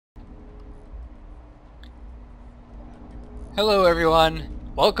Hello everyone,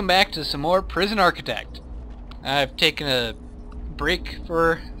 welcome back to some more Prison Architect. I've taken a break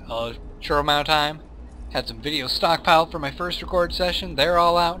for a short amount of time, had some videos stockpiled for my first record session, they're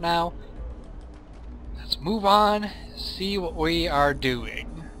all out now. Let's move on, see what we are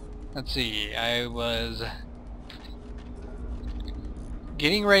doing. Let's see, I was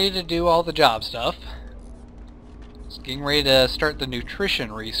getting ready to do all the job stuff. Just getting ready to start the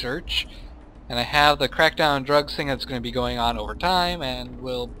nutrition research. And I have the crackdown on drugs thing that's going to be going on over time and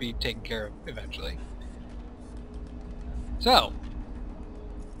will be taken care of eventually. So,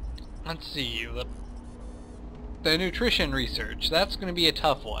 let's see. The nutrition research, that's going to be a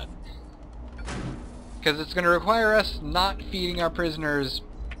tough one. Because it's going to require us not feeding our prisoners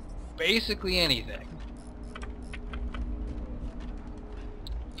basically anything.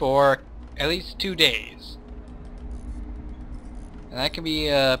 For at least 2 days. And that can be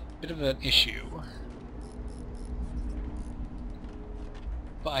a bit of an issue.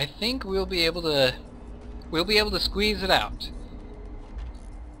 But I think we'll be able to squeeze it out.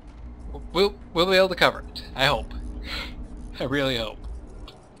 We'll be able to cover it. I hope. I really hope.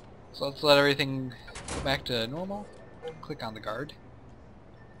 So let's let everything go back to normal. Click on the guard.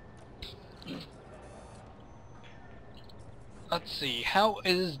 Let's see, how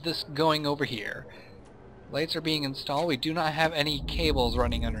is this going over here? Lights are being installed. We do not have any cables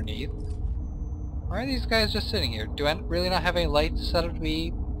running underneath. Why are these guys just sitting here? Do I really not have any lights set up to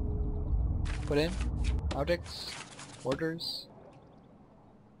be put in? Objects? Orders?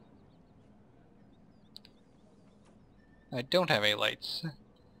 I don't have any lights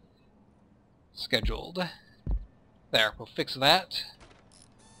scheduled. There, we'll fix that.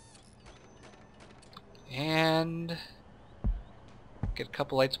 And get a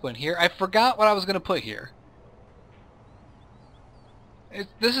couple lights put in here. I forgot what I was going to put here.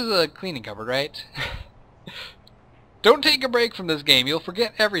 This is a cleaning cupboard, right? Don't take a break from this game. You'll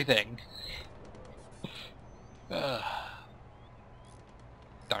forget everything. Darn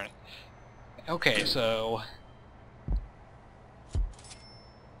it. Okay, so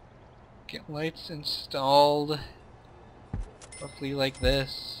get lights installed roughly like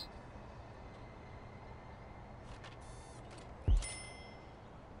this.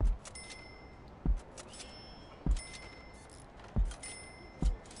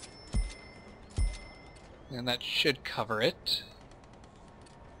 And that should cover it.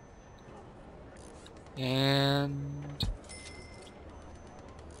 And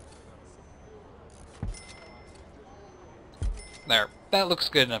there. That looks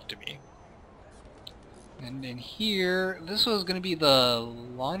good enough to me. And in here, this was going to be the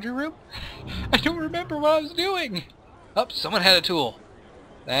laundry room? I don't remember what I was doing! Oh, someone had a tool.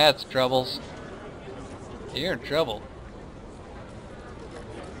 That's troubles. You're in trouble.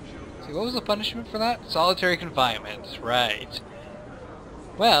 What was the punishment for that? Solitary confinement. Right.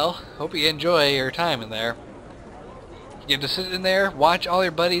 Well, hope you enjoy your time in there. You get to sit in there, watch all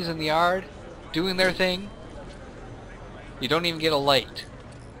your buddies in the yard, doing their thing. You don't even get a light.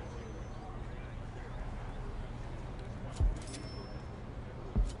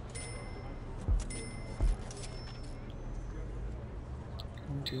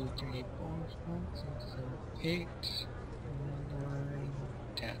 One, two, three, 4, 5, 6, 7, 8, 9,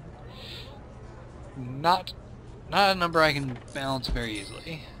 10. Not a number I can balance very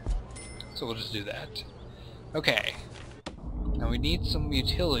easily. So we'll just do that. Okay. Now we need some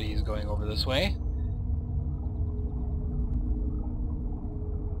utilities going over this way.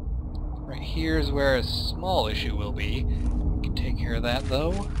 Right here is where a small issue will be. We can take care of that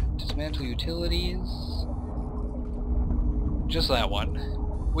though. Dismantle utilities. Just that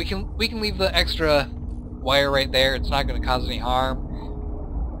one. We can leave the extra wire right there. It's not going to cause any harm.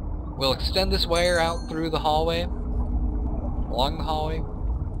 We'll extend this wire out through the hallway, along the hallway,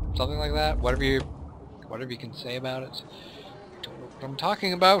 something like that. Whatever you can say about it. I don't know what I'm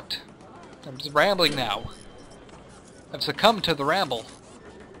talking about. I'm just rambling now. I've succumbed to the ramble.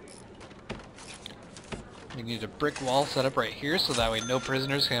 We need a brick wall set up right here so that way no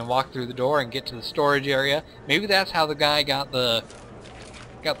prisoners can walk through the door and get to the storage area. Maybe that's how the guy got the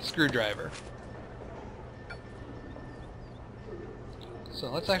screwdriver. So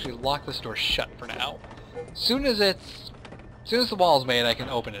let's actually lock this door shut for now. As soon as the wall's made, I can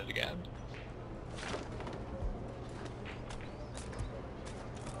open it again.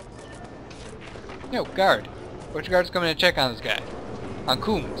 Yo, guard. Which guard's coming to check on this guy? On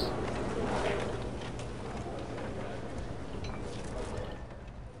Coombs.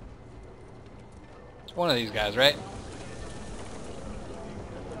 It's one of these guys, right?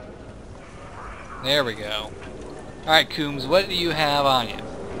 There we go. Alright, Coombs, what do you have on you?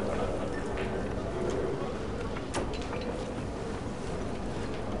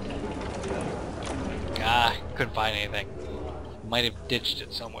 couldn't find anything. Might have ditched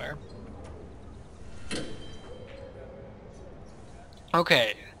it somewhere.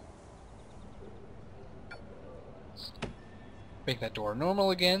 Okay. Let's make that door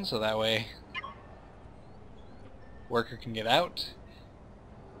normal again, so that way worker can get out.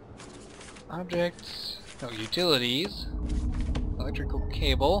 Objects. No, utilities. Electrical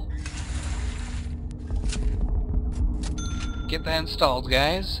cable. Get that installed,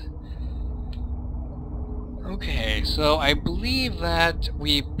 guys. Okay, so I believe that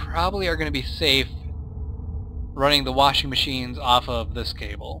we probably are going to be safe running the washing machines off of this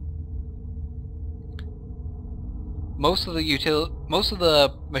cable. Most of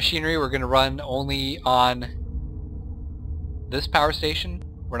the machinery we're going to run only on this power station.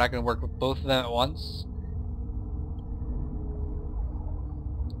 We're not going to work with both of them at once,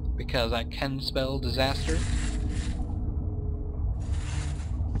 because that can spell disaster.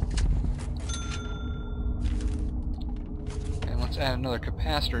 And let's add another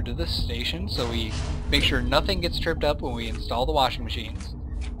capacitor to this station so we make sure nothing gets tripped up when we install the washing machines.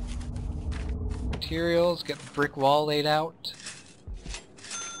 Materials, get the brick wall laid out.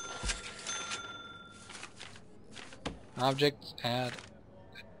 Objects, add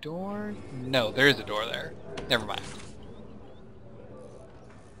a door. No, there is a door there. Never mind.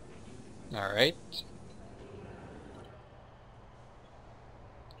 Alright.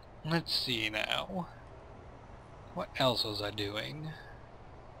 Let's see now. What else was I doing?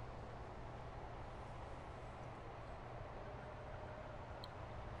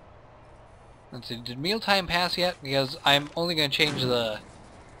 Let's see, did mealtime pass yet? Because I'm only going to change the...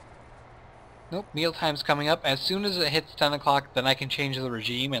 Nope, mealtime's coming up. As soon as it hits 10 o'clock, then I can change the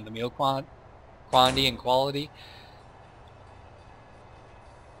regime and the meal quantity and quality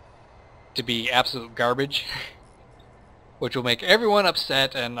to be absolute garbage. Which will make everyone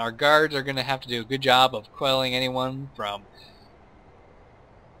upset, and our guards are going to have to do a good job of quelling anyone from...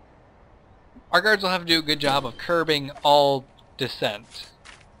 Our guards will have to do a good job of curbing all dissent.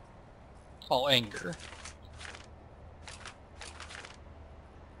 All anger.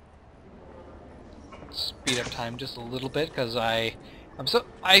 Speed up time just a little bit, because I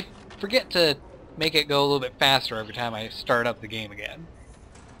forget to make it go a little bit faster every time I start up the game again.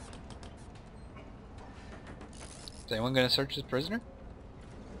 Is anyone going to search this prisoner?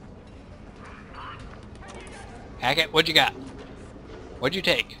 Hackett, what'd you got? What'd you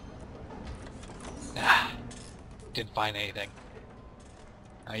take? Ah, didn't find anything.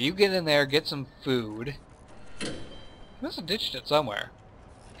 Now you get in there, get some food. He must have ditched it somewhere.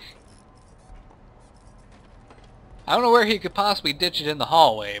 I don't know where he could possibly ditch it in the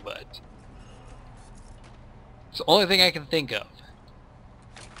hallway, but it's the only thing I can think of.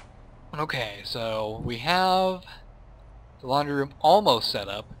 Okay, so we have the laundry room almost set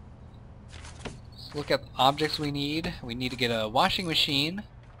up. Let's look at the objects we need. We need to get a washing machine,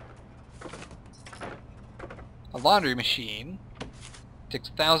 a laundry machine. Takes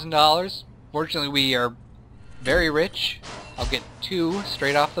 $1,000. Fortunately, we are very rich. I'll get 2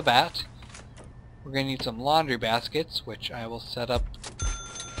 straight off the bat. We're going to need some laundry baskets, which I will set up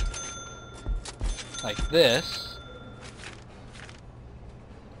like this.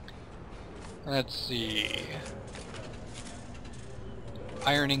 Let's see.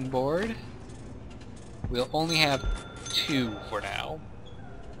 Ironing board. We'll only have 2 for now.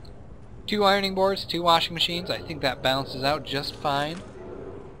 2 ironing boards, 2 washing machines. I think that balances out just fine.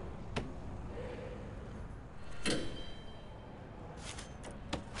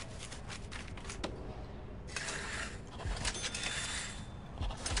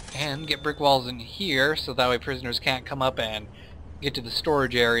 And get brick walls in here so that way prisoners can't come up and get to the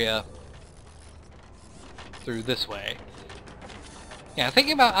storage area through this way. Yeah,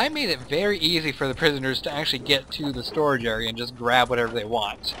 thinking about, I made it very easy for the prisoners to actually get to the storage area and just grab whatever they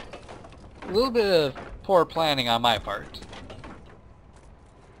want. A little bit of poor planning on my part.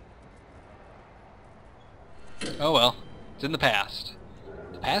 Oh well, it's in the past.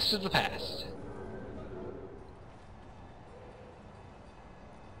 The past is the past.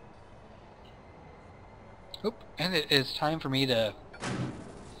 Oop, and it is time for me to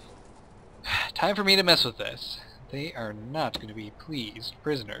mess with this. They are not going to be pleased,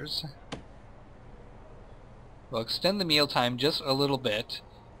 prisoners. We'll extend the mealtime just a little bit.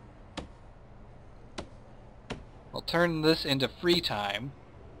 We'll turn this into free time.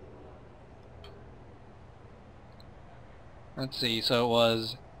 Let's see, so it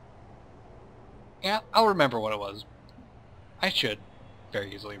was... Yeah, I'll remember what it was. I should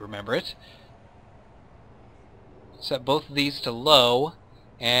very easily remember it. Set both of these to low,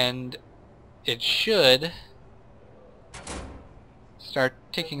 and it should start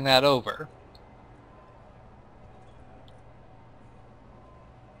ticking that over.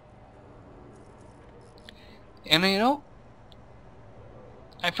 And you know,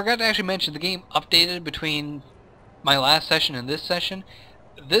 I forgot to actually mention the game updated between my last session and this session.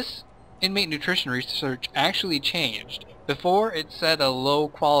 This inmate nutrition research actually changed. Before it said a low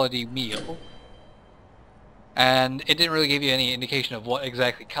quality meal, and it didn't really give you any indication of what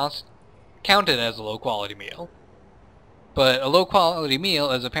exactly counted as a low quality meal. But a low quality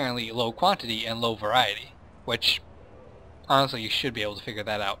meal is apparently low quantity and low variety, which honestly you should be able to figure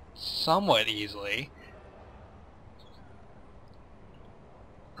that out somewhat easily.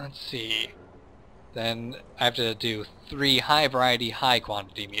 Let's see. Then I have to do 3 high variety, high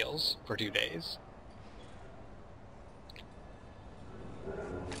quantity meals for 2 days.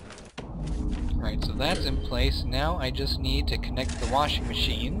 Alright, so that's in place. Now I just need to connect the washing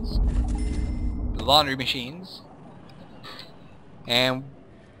machines, the laundry machines. And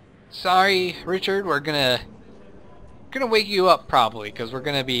sorry, Richard, we're gonna wake you up probably, because we're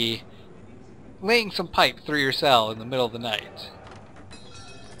gonna be laying some pipe through your cell in the middle of the night.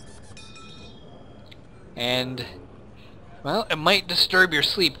 And, well, it might disturb your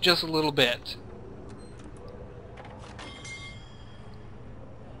sleep just a little bit.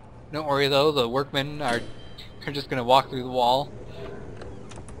 Don't worry though, the workmen are just gonna walk through the wall,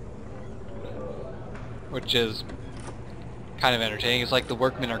 which is kind of entertaining. It's like the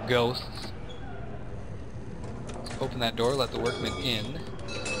workmen are ghosts. Let's open that door, let the workmen in,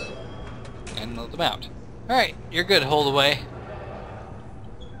 and let them out. Alright, you're good, hold away.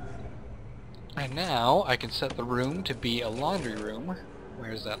 And now I can set the room to be a laundry room.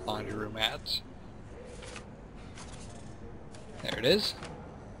 Where's that laundry room at? There it is.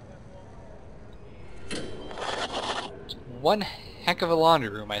 One heck of a laundry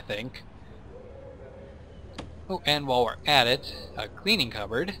room, I think. Oh, and while we're at it, a cleaning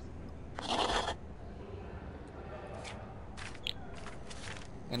cupboard.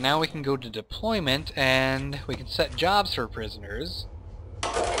 And now we can go to deployment and we can set jobs for prisoners.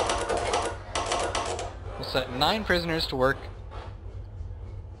 We'll set 9 prisoners to work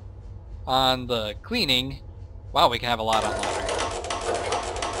on the cleaning. Wow, we can have a lot on laundry.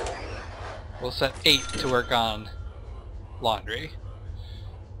 We'll set 8 to work on laundry.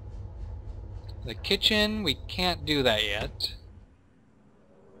 The kitchen, we can't do that yet.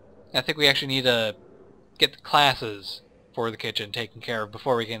 I think we actually need to get the classes for the kitchen taken care of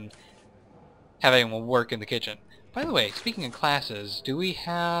before we can have anyone work in the kitchen. By the way, speaking of classes, do we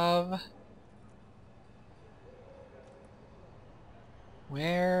have...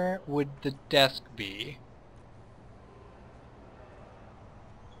 Where would the desk be?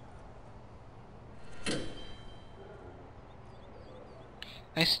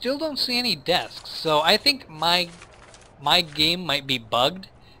 I still don't see any desks, so I think my game might be bugged,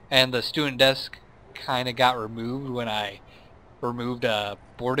 and the student desk kind of got removed when I removed a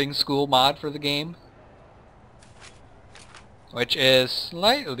boarding school mod for the game, which is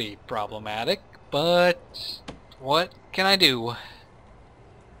slightly problematic, but what can I do?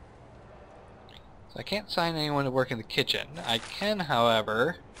 So I can't assign anyone to work in the kitchen. I can,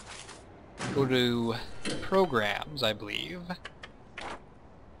 however, go to programs, I believe.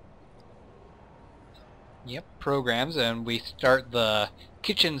 Yep, programs, and we start the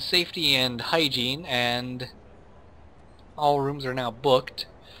kitchen safety and hygiene, and all rooms are now booked.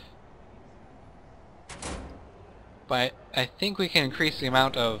 But I think we can increase the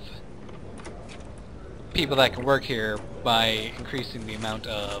amount of people that can work here by increasing the amount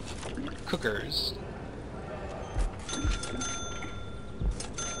of cookers.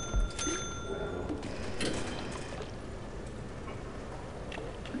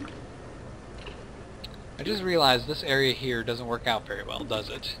 I just realized this area here doesn't work out very well, does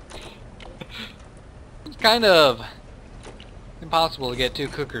it? It's kind of impossible to get 2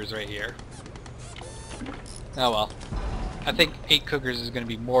 cookers right here. Oh well. I think 8 cookers is going to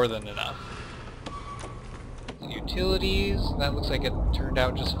be more than enough. Utilities, that looks like it turned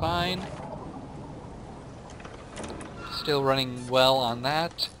out just fine. Still running well on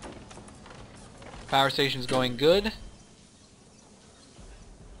that. Power station's going good.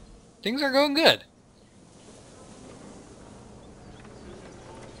 Things are going good.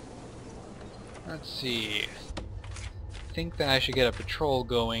 Let's see. I think that I should get a patrol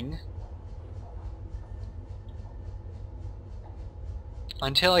going.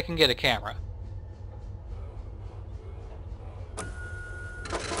 Until I can get a camera.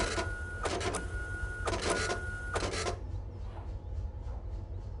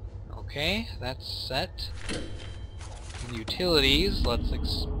 Okay, that's set. In utilities, let's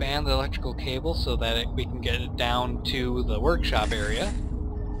expand the electrical cable so that we can get it down to the workshop area.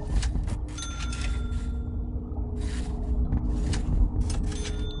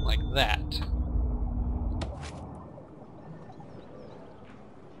 Like that.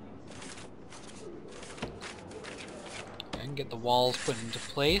 can get the walls put into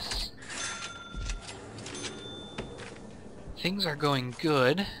place. Things are going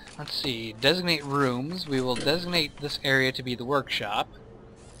good. Let's see. Designate rooms. We will designate this area to be the workshop.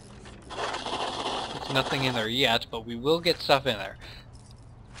 There's nothing in there yet, but we will get stuff in there.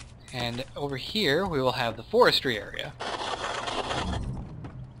 And over here, we will have the forestry area.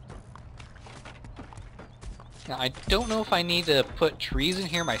 Now, I don't know if I need to put trees in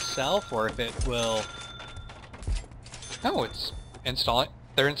here myself, or if it will... Oh, it's installing...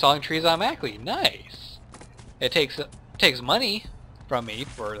 They're installing trees automatically. Nice! It takes money from me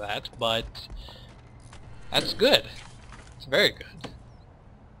for that, but that's good. It's very good.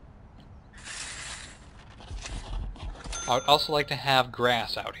 I would also like to have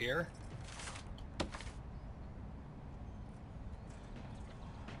grass out here.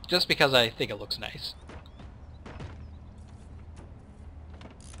 Just because I think it looks nice.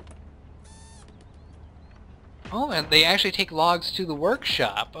 Oh, and they actually take logs to the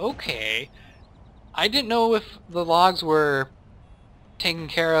workshop. Okay. I didn't know if the logs were taken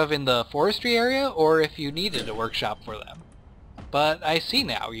care of in the forestry area or if you needed a workshop for them. But I see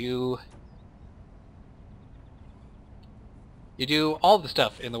now, you do all the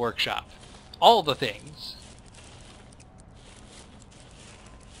stuff in the workshop. All the things.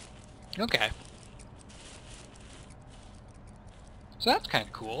 Okay. So that's kind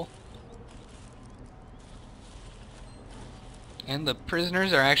of cool. And the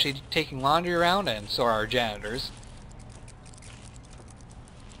prisoners are actually taking laundry around, and so are our janitors.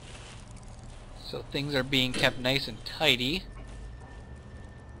 So things are being kept nice and tidy.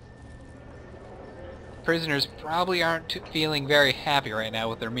 Prisoners probably aren't feeling very happy right now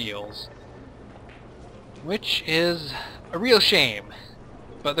with their meals, which is a real shame.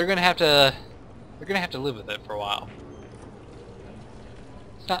 But they're gonna have to live with it for a while.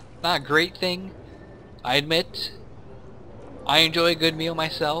 It's not a great thing, I admit. I enjoy a good meal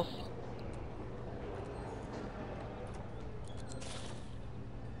myself.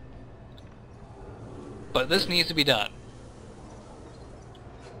 But this needs to be done.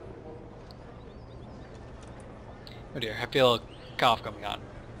 Oh dear, I feel a cough coming on.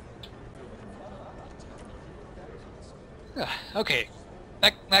 Okay,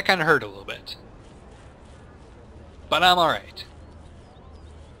 that kind of hurt a little bit. But I'm alright.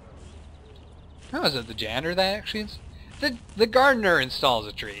 How is it the janitor that actually is? The gardener installs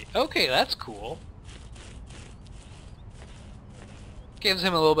a tree. Okay, that's cool. Gives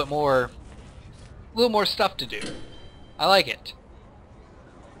him a little more stuff to do. I like it.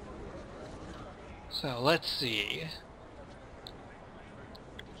 So let's see.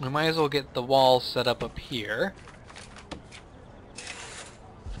 We might as well get the walls set up here.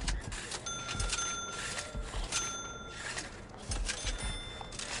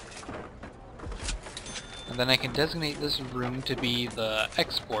 And then I can designate this room to be the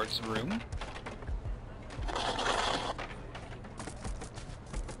exports room.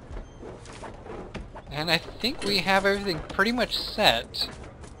 And I think we have everything pretty much set.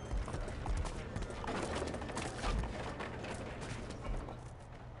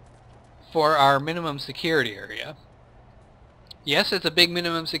 For our minimum security area. Yes, it's a big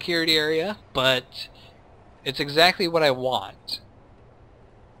minimum security area, but it's exactly what I want.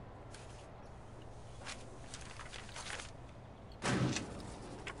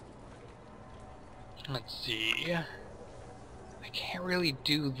 Let's see. I can't really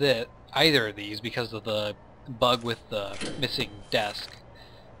do either of these because of the bug with the missing desk,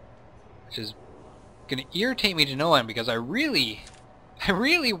 which is gonna irritate me to no end because I really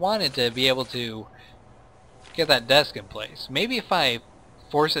wanted to be able to get that desk in place. Maybe if I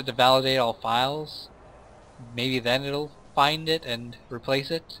force it to validate all files, maybe then it'll find it and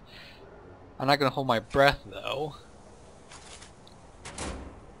replace it. I'm not gonna hold my breath though.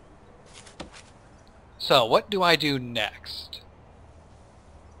 So, what do I do next?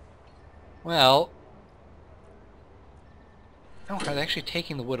 Well... Oh, are they actually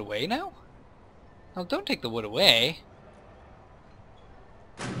taking the wood away now? Oh, don't take the wood away.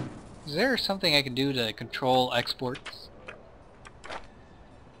 Is there something I can do to control exports?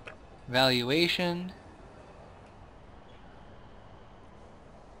 Valuation.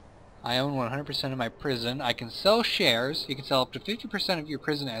 I own 100% of my prison. I can sell shares. You can sell up to 50% of your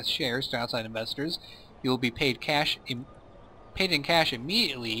prison as shares to outside investors. You will be paid in cash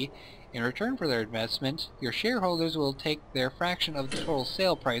immediately. In return for their investment, your shareholders will take their fraction of the total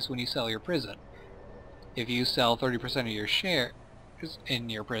sale price when you sell your prison. If you sell 30% of your shares in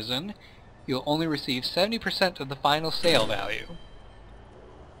your prison, you'll only receive 70% of the final sale value.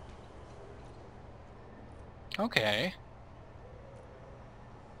 Okay.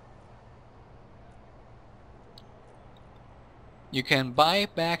 You can buy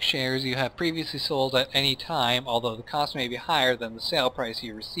back shares you have previously sold at any time, although the cost may be higher than the sale price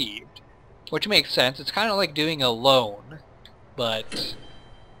you received. Which makes sense. It's kind of like doing a loan, but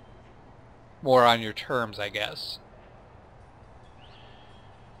more on your terms, I guess.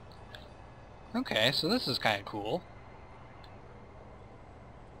 Okay, so this is kind of cool.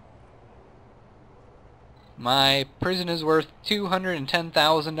 My prison is worth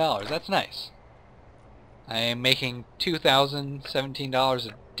 $210,000. That's nice. I am making $2,017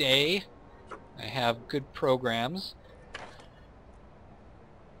 a day. I have good programs.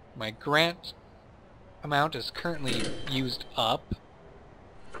 My grant amount is currently used up.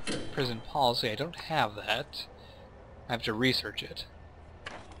 Prison policy, I don't have that. I have to research it.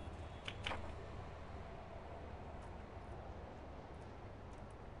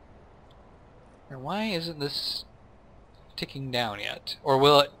 And why isn't this ticking down yet? Or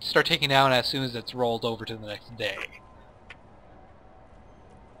will it start ticking down as soon as it's rolled over to the next day?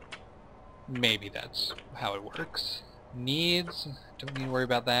 Maybe that's how it works. Needs, don't need to worry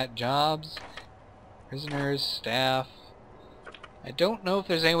about that. Jobs, prisoners, staff. I don't know if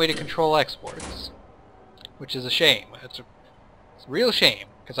there's any way to control exports, which is a shame. It's a real shame,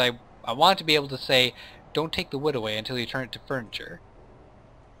 because I want to be able to say, don't take the wood away until you turn it to furniture.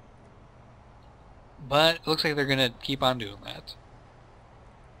 But it looks like they're going to keep on doing that.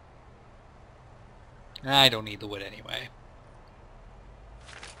 I don't need the wood anyway.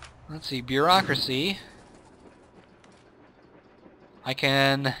 Let's see, bureaucracy. I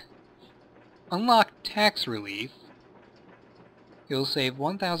can unlock tax relief. You'll save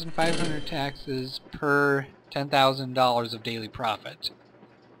 1,500 taxes per $10,000 of daily profit.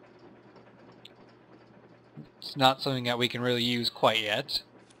 It's not something that we can really use quite yet.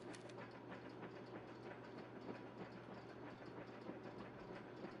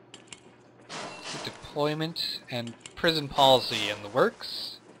 Deployment and prison policy in the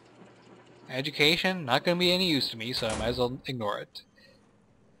works. Education, not going to be any use to me, so I might as well ignore it.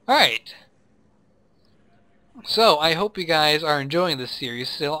 Alright. So, I hope you guys are enjoying this series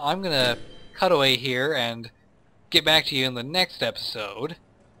still. I'm going to cut away here and get back to you in the next episode.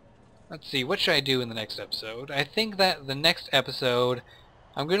 Let's see, what should I do in the next episode? I think that the next episode,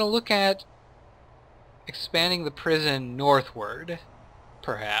 I'm going to look at expanding the prison northward,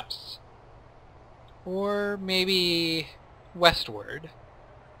 perhaps. Or maybe westward.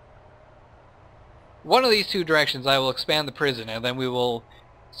 One of these two directions I will expand the prison, and then we will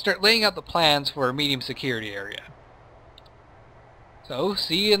start laying out the plans for a medium security area. So,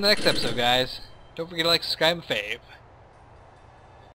 see you in the next episode, guys. Don't forget to like, subscribe, and fave.